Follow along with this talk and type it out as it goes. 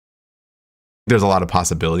There's a lot of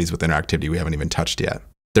possibilities with interactivity we haven't even touched yet.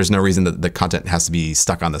 There's no reason that the content has to be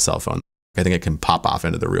stuck on the cell phone. I think it can pop off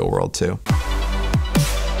into the real world too.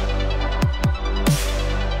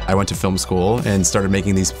 I went to film school and started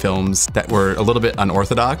making these films that were a little bit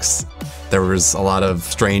unorthodox. There was a lot of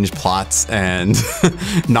strange plots and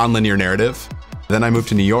nonlinear narrative. Then I moved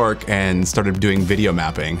to New York and started doing video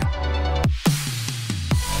mapping.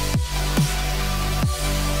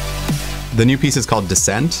 The new piece is called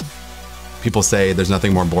Descent. People say there's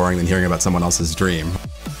nothing more boring than hearing about someone else's dream.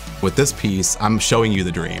 With this piece, I'm showing you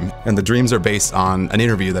the dream. And the dreams are based on an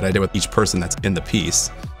interview that I did with each person that's in the piece.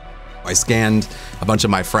 I scanned a bunch of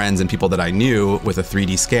my friends and people that I knew with a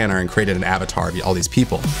 3D scanner and created an avatar of all these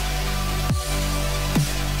people.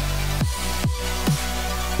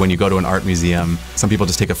 When you go to an art museum, some people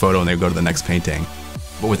just take a photo and they go to the next painting.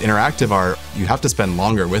 But with interactive art, you have to spend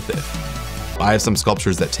longer with it. I have some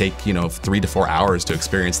sculptures that take, 3 to 4 hours to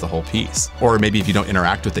experience the whole piece. Or maybe if you don't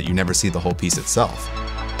interact with it, you never see the whole piece itself.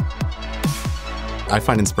 I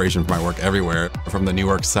find inspiration for my work everywhere, from the New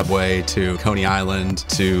York subway to Coney Island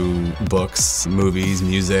to books, movies,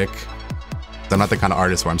 music. I'm not the kind of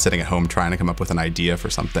artist where I'm sitting at home trying to come up with an idea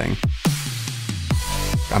for something.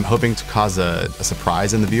 I'm hoping to cause a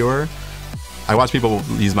surprise in the viewer. I watch people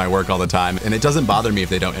use my work all the time, and it doesn't bother me if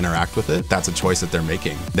they don't interact with it. That's a choice that they're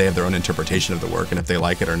making. They have their own interpretation of the work, and if they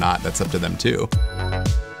like it or not, that's up to them too.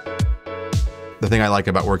 The thing I like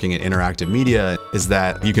about working in interactive media is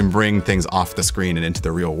that you can bring things off the screen and into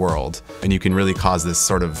the real world. And you can really cause this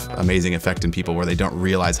sort of amazing effect in people where they don't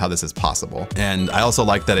realize how this is possible. And I also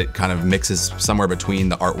like that it kind of mixes somewhere between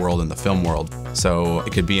the art world and the film world. So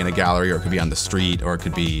it could be in a gallery, or it could be on the street, or it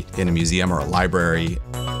could be in a museum or a library.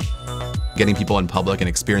 Getting people in public and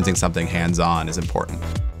experiencing something hands-on is important.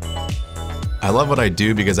 I love what I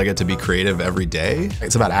do because I get to be creative every day.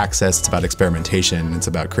 It's about access, it's about experimentation, it's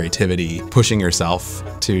about creativity, pushing yourself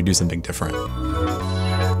to do something different.